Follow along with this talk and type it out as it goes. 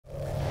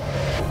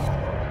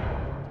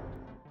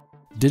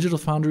Digital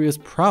Foundry is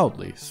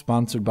proudly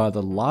sponsored by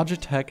the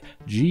Logitech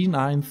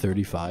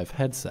G935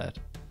 headset.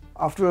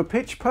 After a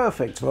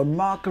pitch-perfect,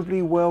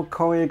 remarkably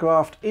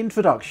well-choreographed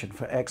introduction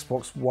for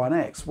Xbox One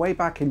X way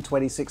back in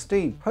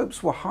 2016,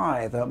 hopes were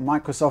high that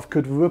Microsoft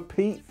could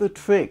repeat the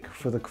trick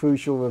for the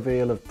crucial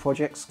reveal of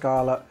Project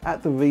Scarlett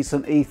at the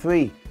recent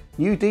E3.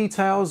 New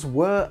details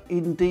were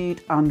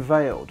indeed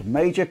unveiled,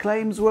 major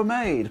claims were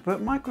made,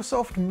 but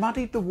Microsoft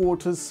muddied the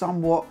waters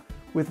somewhat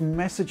with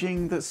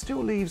messaging that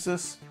still leaves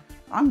us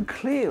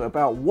unclear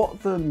about what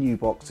the new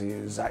box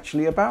is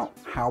actually about,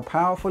 how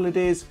powerful it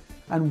is,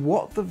 and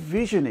what the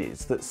vision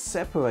is that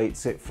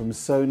separates it from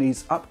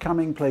Sony's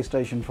upcoming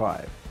PlayStation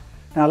 5.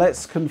 Now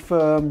let's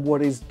confirm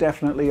what is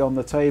definitely on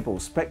the table.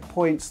 Spec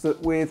points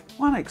that, with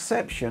one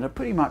exception, are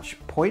pretty much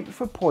point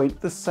for point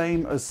the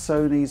same as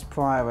Sony's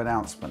prior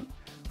announcement.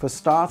 For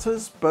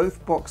starters,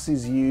 both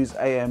boxes use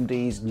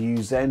AMD's new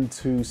Zen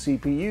 2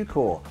 CPU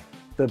core,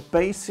 the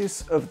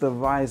basis of the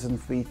Ryzen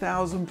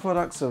 3000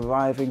 products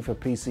arriving for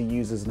PC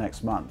users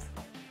next month.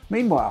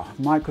 Meanwhile,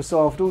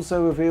 Microsoft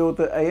also revealed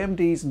that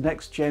AMD's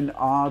next-gen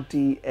RDNA-powered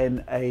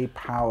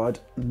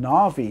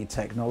Navi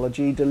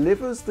technology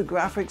delivers the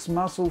graphics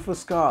muscle for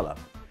Scarlett,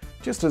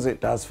 just as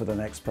it does for the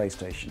next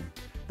PlayStation.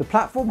 The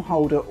platform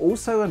holder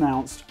also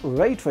announced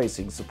ray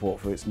tracing support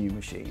for its new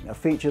machine, a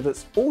feature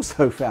that's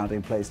also found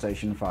in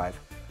PlayStation 5,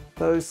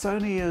 though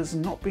Sony has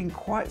not been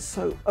quite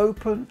so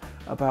open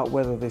about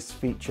whether this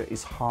feature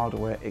is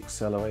hardware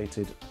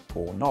accelerated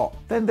or not.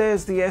 Then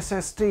there's the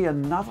SSD,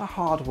 another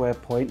hardware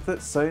point that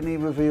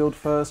Sony revealed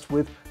first,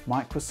 with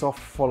Microsoft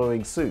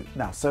following suit.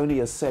 Now, Sony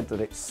has said that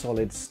its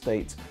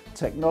solid-state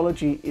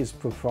technology is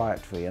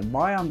proprietary, and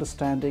my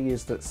understanding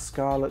is that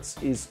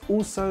Scarlett's is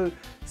also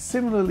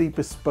similarly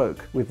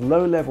bespoke, with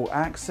low-level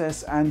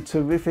access and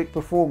terrific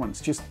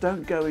performance. Just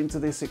don't go into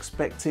this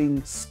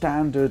expecting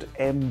standard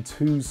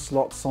M2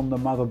 slots on the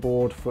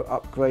motherboard for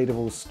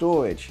upgradable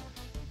storage.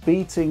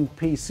 Beating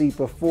PC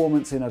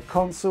performance in a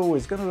console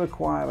is going to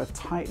require a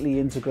tightly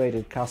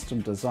integrated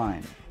custom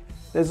design.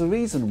 There's a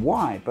reason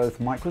why both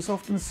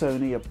Microsoft and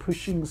Sony are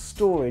pushing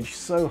storage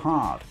so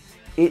hard.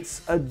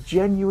 It's a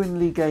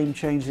genuinely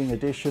game-changing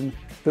addition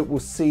that will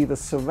see the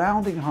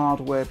surrounding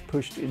hardware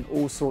pushed in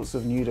all sorts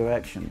of new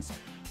directions.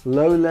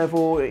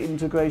 Low-level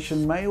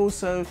integration may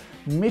also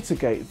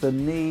mitigate the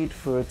need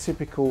for a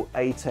typical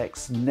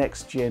 8x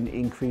next-gen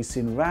increase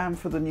in RAM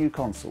for the new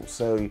console.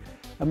 So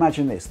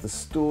imagine this, the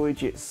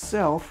storage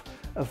itself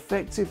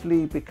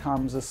effectively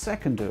becomes a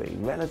secondary,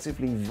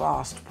 relatively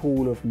vast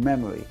pool of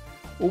memory,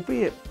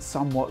 albeit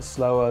somewhat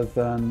slower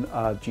than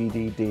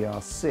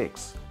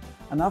GDDR6.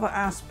 Another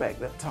aspect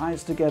that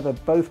ties together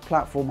both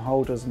platform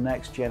holders'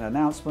 next-gen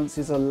announcements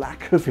is a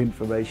lack of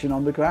information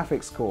on the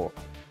graphics core.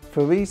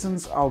 For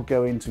reasons I'll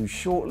go into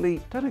shortly,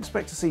 don't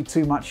expect to see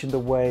too much in the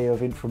way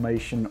of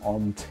information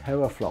on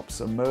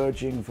teraflops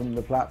emerging from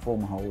the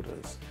platform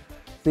holders.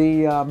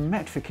 The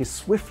metric is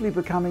swiftly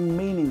becoming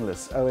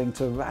meaningless owing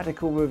to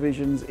radical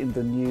revisions in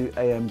the new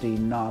AMD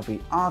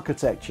Navi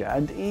architecture,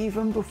 and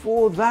even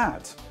before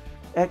that,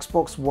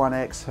 Xbox One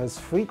X has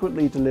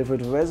frequently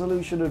delivered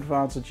resolution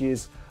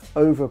advantages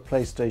over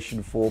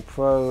PlayStation 4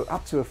 Pro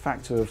up to a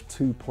factor of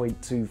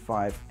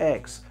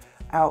 2.25x,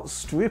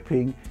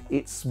 outstripping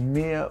its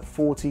mere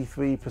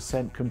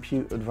 43%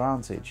 compute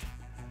advantage.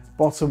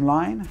 Bottom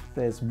line,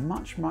 there's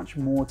much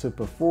more to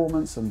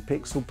performance and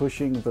pixel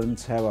pushing than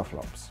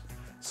teraflops.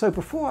 So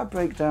before I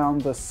break down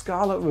the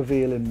Scarlett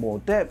reveal in more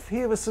depth,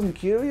 here are some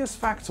curious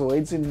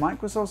factoids in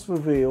Microsoft's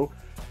reveal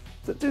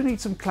that do need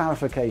some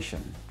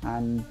clarification,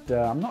 and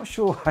I'm not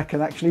sure I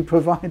can actually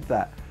provide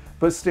that.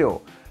 But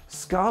still,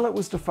 Scarlett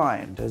was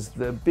defined as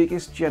the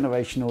biggest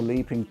generational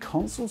leap in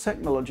console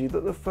technology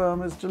that the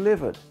firm has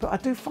delivered. But I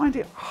do find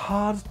it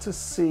hard to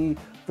see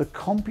the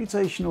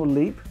computational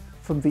leap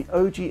from the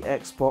OG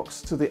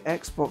Xbox to the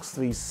Xbox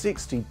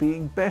 360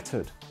 being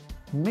bettered.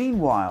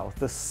 Meanwhile,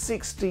 the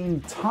 16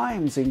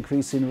 times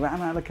increase in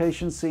RAM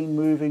allocation seen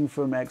moving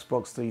from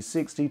Xbox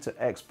 360 to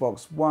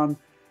Xbox One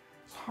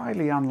is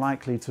highly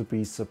unlikely to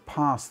be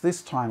surpassed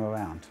this time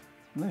around,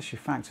 unless you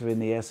factor in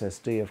the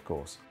SSD, of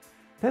course.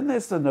 Then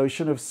there's the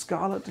notion of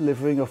Scarlett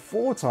delivering a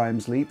 4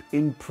 times leap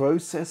in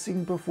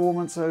processing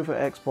performance over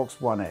Xbox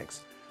One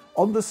X.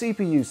 On the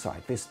CPU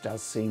side, this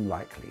does seem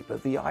likely,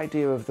 but the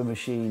idea of the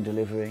machine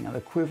delivering an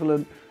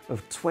equivalent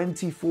of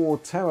 24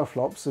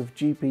 teraflops of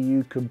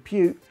GPU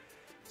compute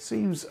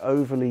seems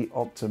overly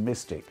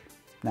optimistic.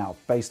 Now,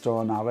 based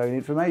on our own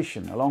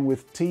information, along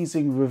with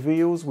teasing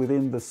reveals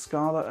within the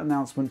Scarlett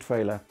announcement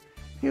trailer,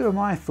 here are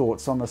my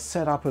thoughts on the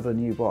setup of the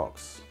new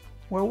box.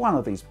 Well, one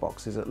of these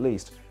boxes at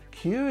least.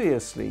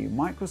 Curiously,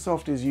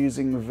 Microsoft is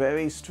using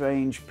very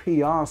strange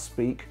PR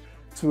speak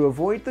to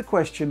avoid the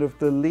question of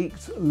the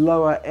leaked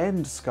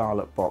lower-end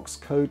Scarlett box,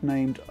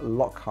 codenamed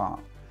Lockhart.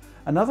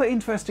 Another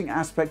interesting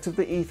aspect of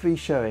the E3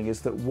 showing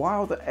is that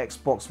while the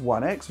Xbox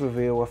One X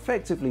reveal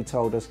effectively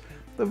told us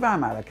the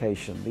RAM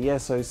allocation, the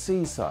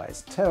SoC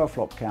size,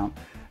 teraflop count,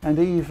 and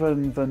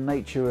even the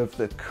nature of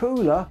the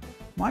cooler,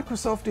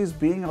 Microsoft is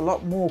being a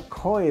lot more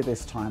coy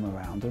this time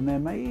around, and there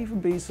may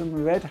even be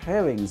some red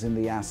herrings in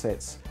the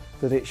assets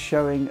that it's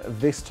showing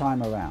this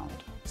time around.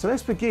 So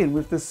let's begin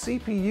with the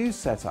CPU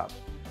setup.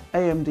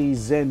 AMD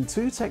Zen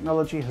 2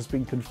 technology has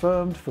been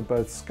confirmed for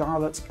both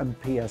Scarlett and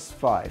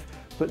PS5,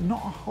 but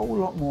not a whole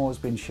lot more has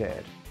been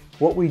shared.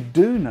 What we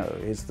do know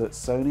is that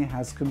Sony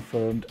has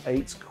confirmed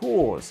 8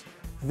 cores.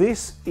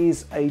 This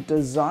is a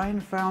design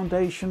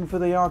foundation for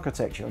the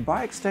architecture, and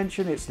by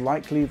extension it's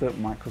likely that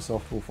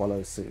Microsoft will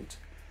follow suit.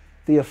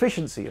 The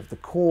efficiency of the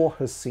core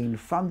has seen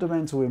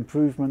fundamental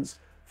improvements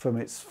from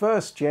its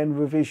first gen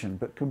revision,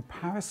 but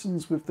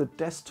comparisons with the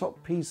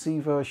desktop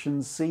PC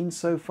versions seen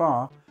so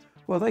far,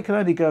 well, they can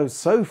only go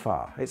so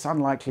far. It's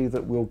unlikely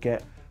that we'll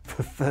get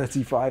for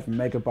 35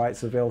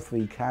 megabytes of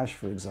L3 cache,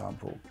 for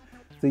example.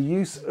 The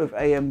use of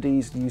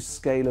AMD's new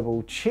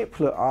scalable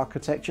chiplet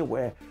architecture,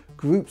 where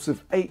groups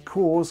of 8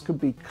 cores can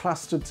be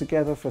clustered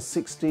together for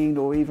 16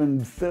 or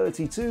even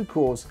 32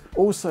 cores,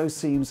 also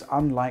seems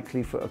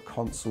unlikely for a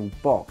console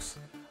box.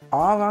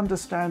 Our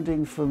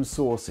understanding from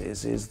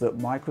sources is that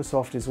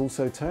Microsoft is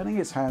also turning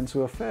its hand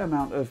to a fair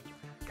amount of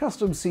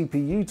custom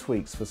CPU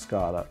tweaks for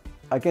Scarlett.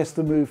 I guess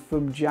the move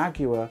from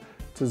Jaguar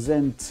to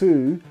Zen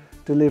 2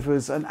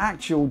 delivers an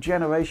actual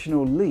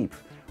generational leap,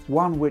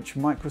 one which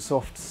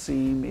Microsoft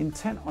seem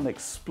intent on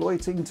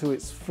exploiting to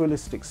its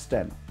fullest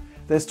extent.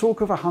 There's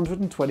talk of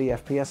 120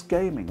 FPS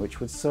gaming, which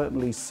would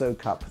certainly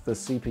soak up the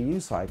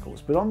CPU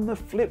cycles, but on the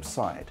flip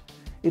side,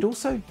 it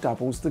also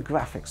doubles the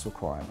graphics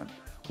requirement,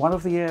 one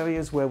of the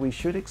areas where we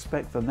should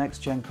expect the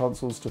next-gen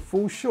consoles to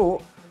fall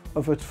short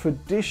of a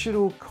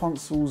traditional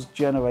console's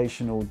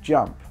generational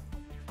jump.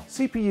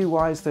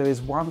 CPU-wise, there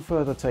is one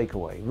further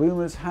takeaway.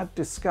 Rumors had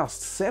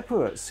discussed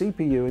separate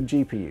CPU and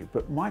GPU,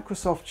 but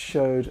Microsoft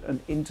showed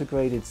an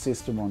integrated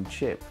system on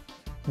chip.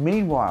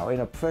 Meanwhile, in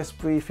a press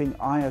briefing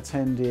I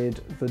attended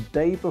the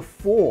day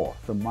before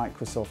the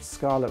Microsoft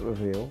Scarlett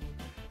reveal,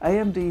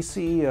 AMD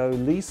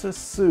CEO Lisa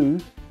Su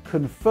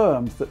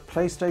confirmed that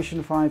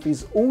PlayStation 5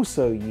 is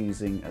also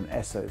using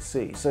an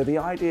SoC. So the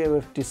idea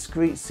of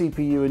discrete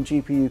CPU and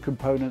GPU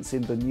components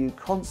in the new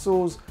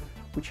consoles,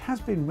 which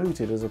has been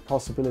mooted as a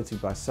possibility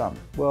by some,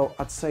 well,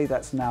 I'd say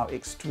that's now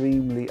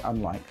extremely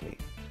unlikely.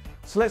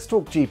 So let's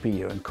talk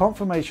GPU and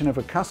confirmation of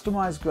a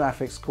customized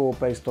graphics core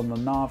based on the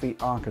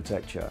Navi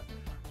architecture.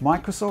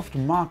 Microsoft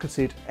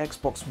marketed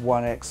Xbox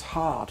One X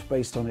hard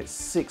based on its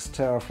 6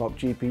 teraflop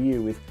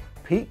GPU, with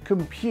peak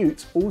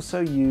compute also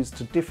used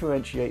to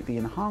differentiate the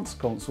enhanced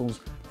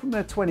consoles from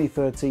their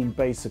 2013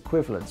 base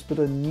equivalents, but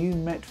a new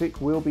metric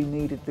will be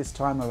needed this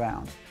time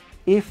around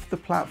if the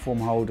platform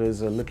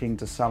holders are looking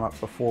to sum up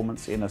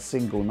performance in a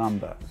single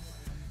number,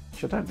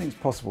 which I don't think is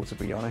possible, to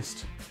be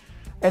honest.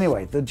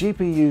 Anyway, the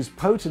GPU's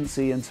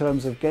potency in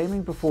terms of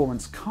gaming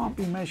performance can't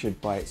be measured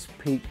by its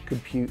peak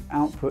compute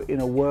output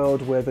in a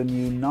world where the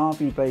new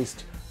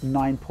Navi-based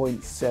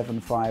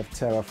 9.75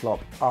 teraflop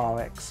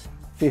RX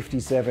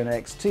 57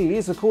 XT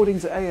is, according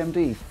to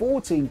AMD,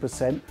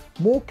 14%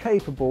 more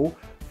capable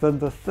than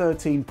the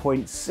 13.7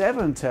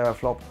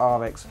 teraflop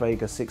RX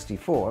Vega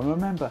 64. And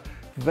remember,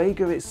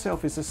 Vega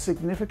itself is a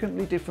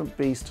significantly different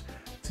beast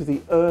to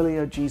the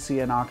earlier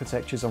GCN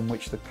architectures on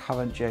which the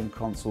current gen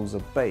consoles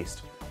are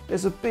based.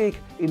 There's a big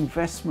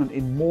investment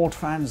in more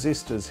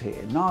transistors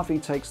here.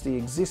 Navi takes the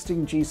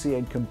existing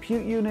GCN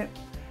compute unit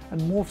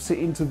and morphs it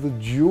into the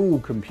dual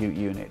compute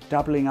unit,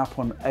 doubling up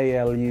on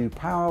ALU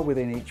power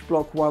within each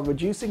block while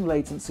reducing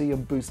latency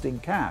and boosting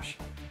cache.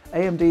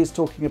 AMD is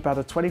talking about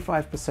a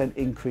 25%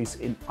 increase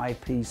in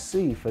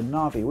IPC for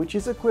Navi, which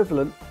is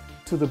equivalent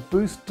to the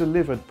boost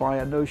delivered by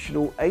a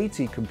notional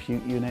 80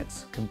 compute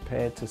units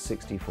compared to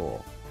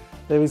 64.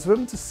 There is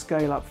room to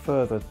scale up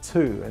further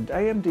too, and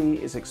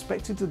AMD is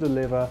expected to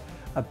deliver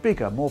a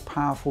bigger, more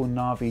powerful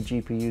Navi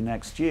GPU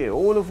next year,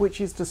 all of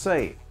which is to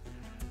say,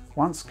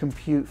 once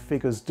compute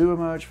figures do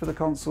emerge for the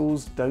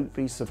consoles, don't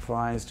be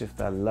surprised if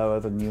they're lower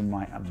than you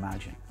might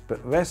imagine.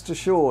 But rest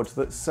assured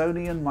that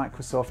Sony and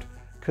Microsoft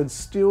can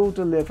still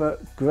deliver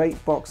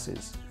great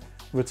boxes.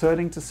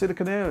 Returning to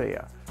Silicon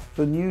area,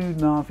 the new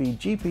Navi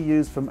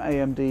GPUs from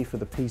AMD for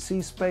the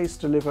PC space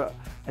deliver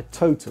a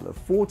total of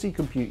 40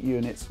 compute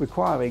units,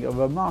 requiring a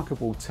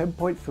remarkable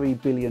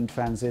 10.3 billion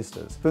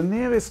transistors. The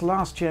nearest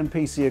last-gen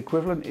PC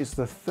equivalent is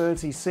the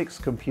 36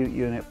 compute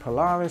unit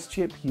Polaris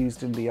chip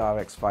used in the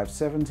RX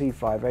 570,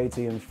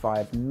 580 and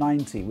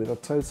 590, with a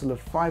total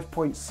of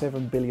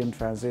 5.7 billion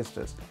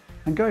transistors.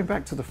 And going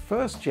back to the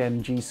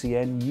first-gen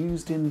GCN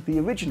used in the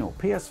original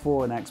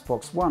PS4 and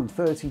Xbox One,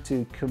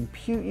 32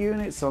 compute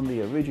units on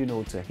the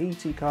original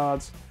Tahiti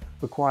cards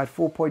required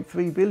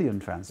 4.3 billion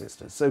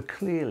transistors. So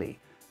clearly,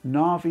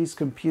 Navi's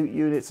compute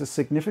units are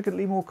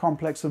significantly more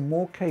complex and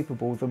more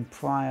capable than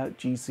prior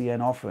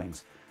GCN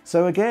offerings.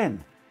 So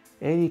again,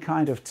 any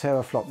kind of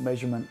teraflop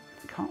measurement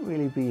can't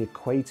really be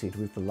equated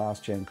with the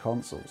last-gen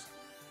consoles.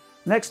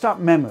 Next up,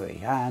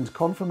 memory and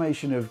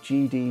confirmation of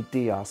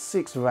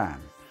GDDR6 RAM.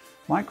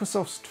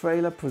 Microsoft's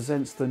trailer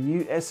presents the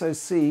new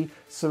SoC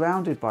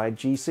surrounded by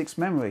G6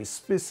 memory,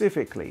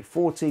 specifically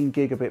 14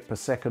 gigabit per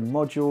second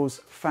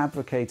modules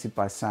fabricated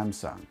by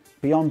Samsung.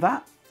 Beyond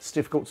that, it's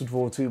difficult to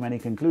draw too many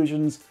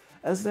conclusions,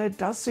 as there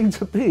does seem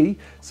to be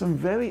some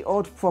very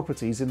odd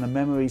properties in the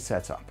memory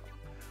setup.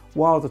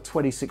 while the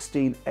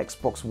 2016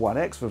 Xbox One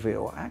X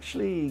reveal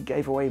actually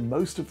gave away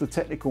most of the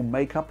technical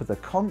makeup of the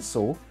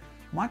console,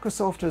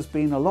 Microsoft has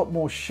been a lot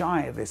more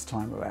shy this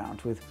time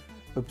around, with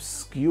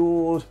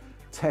obscured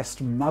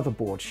test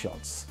motherboard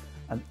shots,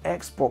 an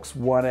Xbox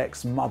One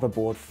X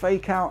motherboard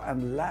fake-out,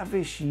 and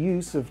lavish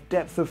use of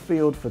depth of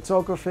field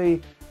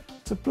photography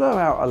to blur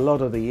out a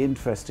lot of the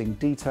interesting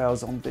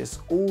details on this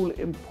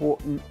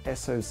all-important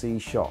SoC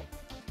shot.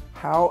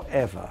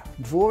 However,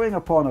 drawing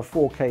upon a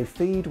 4K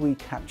feed we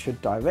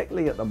captured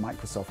directly at the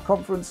Microsoft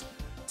conference,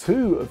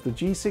 2 of the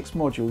G6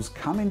 modules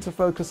come into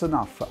focus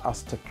enough for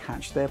us to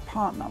catch their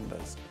part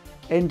numbers,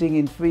 ending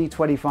in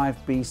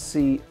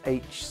 325BC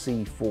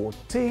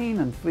HC14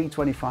 and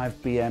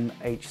 325BM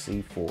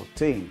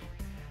HC14.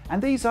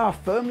 And these are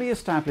firmly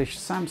established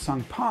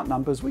Samsung part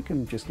numbers we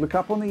can just look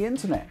up on the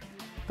internet.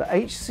 The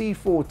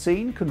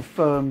HC14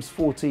 confirms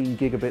 14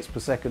 gigabits per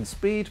second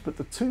speed, but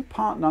the 2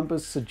 part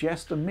numbers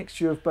suggest a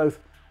mixture of both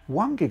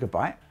 1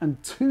 gigabyte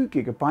and 2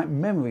 gigabyte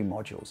memory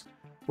modules.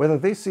 Whether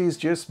this is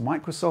just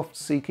Microsoft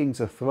seeking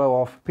to throw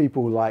off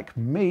people like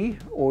me,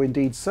 or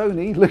indeed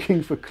Sony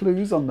looking for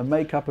clues on the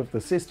makeup of the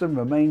system,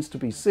 remains to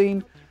be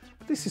seen.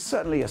 But this is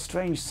certainly a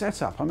strange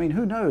setup. I mean,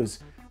 who knows?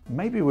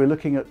 Maybe we're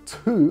looking at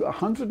 2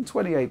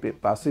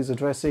 128-bit buses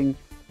addressing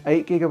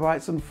 8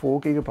 gigabytes and 4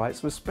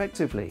 gigabytes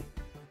respectively.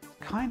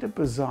 Kind of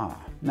bizarre.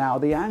 Now,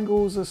 the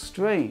angles are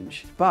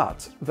strange,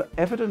 but the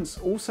evidence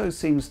also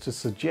seems to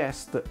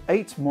suggest that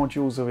 8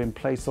 modules are in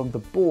place on the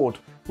board,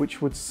 which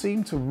would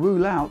seem to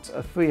rule out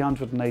a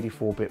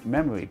 384-bit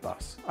memory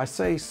bus. I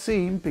say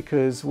seem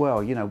because,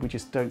 well, you know, we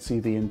just don't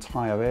see the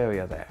entire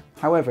area there.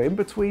 However, in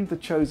between the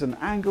chosen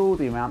angle,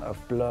 the amount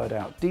of blurred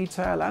out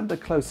detail, and the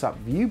close-up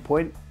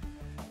viewpoint,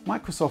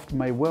 Microsoft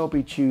may well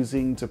be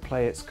choosing to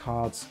play its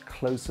cards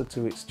closer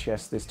to its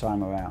chest this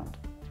time around.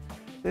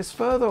 There's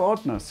further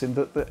oddness in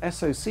that the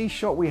SoC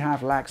shot we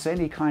have lacks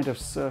any kind of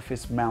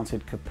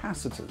surface-mounted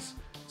capacitors,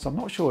 so I'm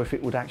not sure if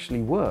it would actually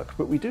work,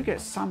 but we do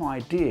get some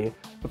idea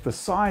of the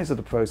size of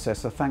the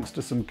processor thanks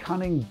to some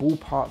cunning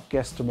ballpark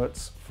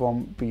guesstimates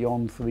from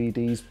Beyond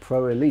 3D's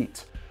Pro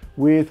Elite,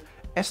 with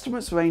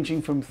estimates ranging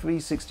from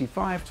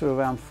 365 to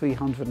around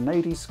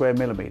 380 square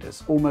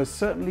millimeters, almost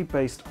certainly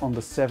based on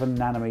the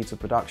 7nm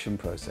production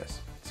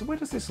process. So where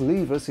does this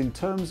leave us in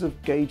terms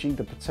of gauging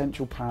the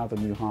potential power of the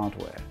new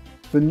hardware?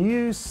 The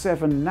new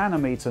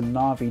 7nm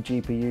Navi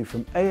GPU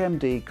from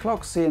AMD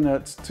clocks in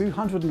at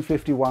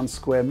 251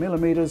 square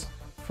millimeters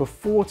for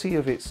 40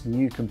 of its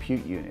new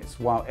compute units,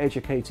 while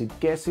educated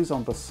guesses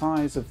on the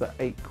size of the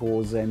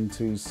 8-core Zen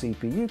 2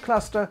 CPU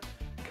cluster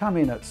come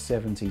in at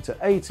 70 to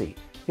 80.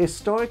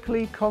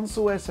 Historically,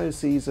 console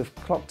SoCs have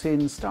clocked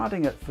in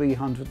starting at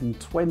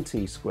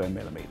 320 square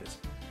millimeters.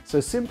 So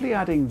simply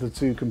adding the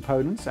 2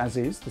 components, as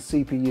is the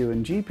CPU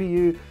and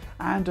GPU,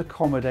 and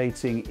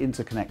accommodating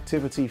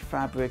interconnectivity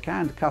fabric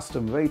and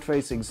custom ray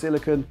tracing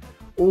silicon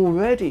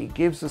already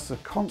gives us a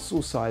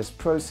console-sized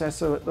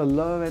processor at the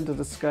lower end of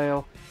the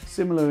scale,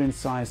 similar in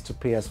size to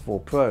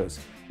PS4 Pros.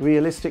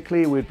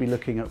 Realistically, we'd be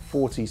looking at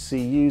 40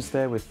 CUs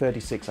there with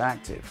 36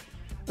 active.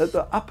 At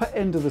the upper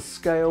end of the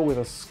scale, with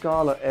a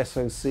Scarlett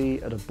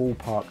SoC at a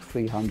ballpark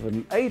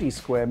 380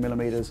 square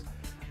millimeters,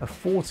 a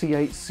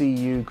 48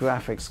 CU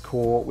graphics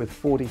core with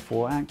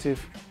 44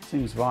 active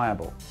seems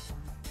viable.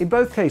 In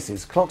both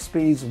cases, clock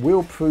speeds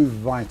will prove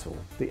vital.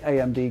 The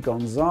AMD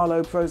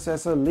Gonzalo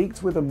processor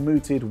leaked with a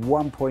mooted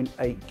 1.8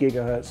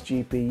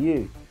 GHz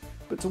GPU,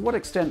 but to what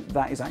extent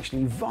that is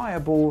actually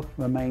viable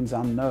remains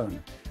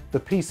unknown. The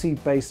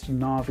PC-based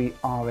Navi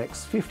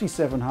RX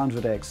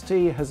 5700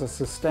 XT has a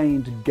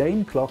sustained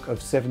game clock of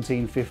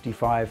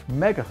 1755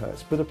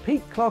 MHz, but a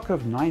peak clock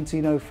of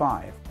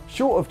 1905.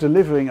 Short of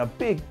delivering a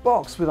big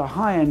box with a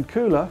high-end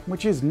cooler,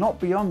 which is not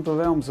beyond the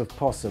realms of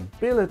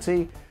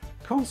possibility,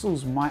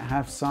 consoles might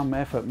have some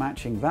effort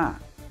matching that.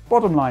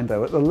 Bottom line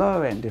though, at the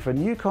lower end, if a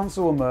new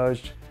console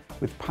emerged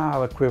with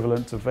power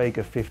equivalent to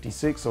Vega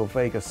 56 or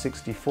Vega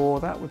 64,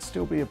 that would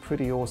still be a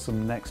pretty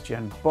awesome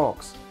next-gen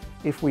box.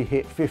 If we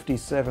hit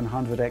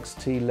 5700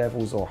 XT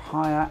levels or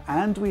higher,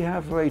 and we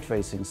have ray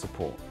tracing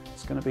support,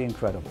 it's going to be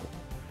incredible.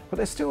 But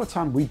there's still a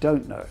ton we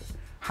don't know.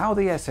 How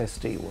the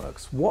SSD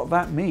works, what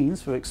that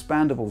means for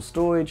expandable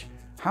storage,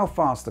 how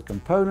fast the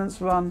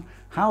components run,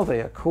 how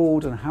they are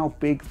cooled, and how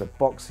big the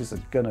boxes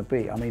are going to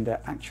be. I mean,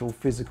 their actual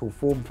physical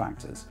form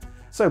factors.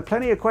 So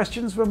plenty of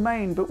questions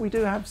remain, but we do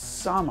have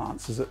some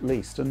answers at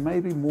least, and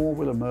maybe more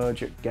will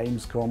emerge at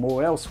Gamescom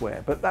or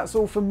elsewhere. But that's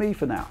all from me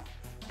for now.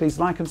 Please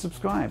like and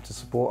subscribe to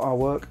support our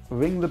work,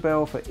 ring the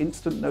bell for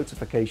instant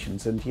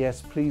notifications, and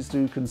yes, please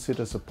do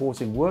consider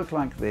supporting work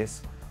like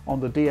this on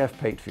the DF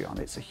Patreon.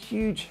 It's a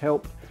huge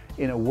help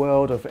in a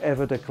world of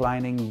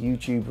ever-declining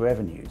YouTube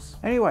revenues.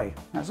 Anyway,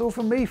 that's all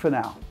from me for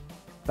now.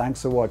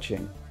 Thanks for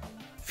watching.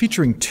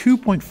 Featuring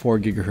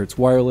 2.4 GHz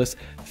wireless,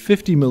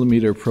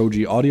 50mm Pro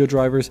G audio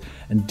drivers,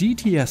 and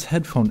DTS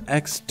Headphone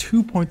X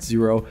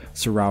 2.0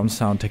 surround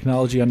sound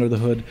technology under the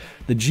hood,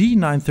 the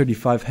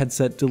G935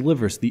 headset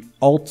delivers the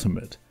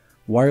ultimate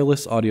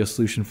wireless audio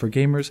solution for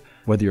gamers,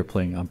 whether you're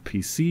playing on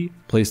PC,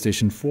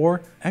 PlayStation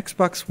 4,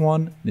 Xbox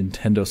One,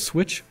 Nintendo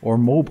Switch, or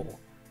mobile.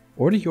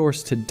 Order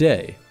yours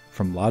today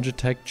from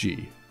Logitech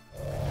G.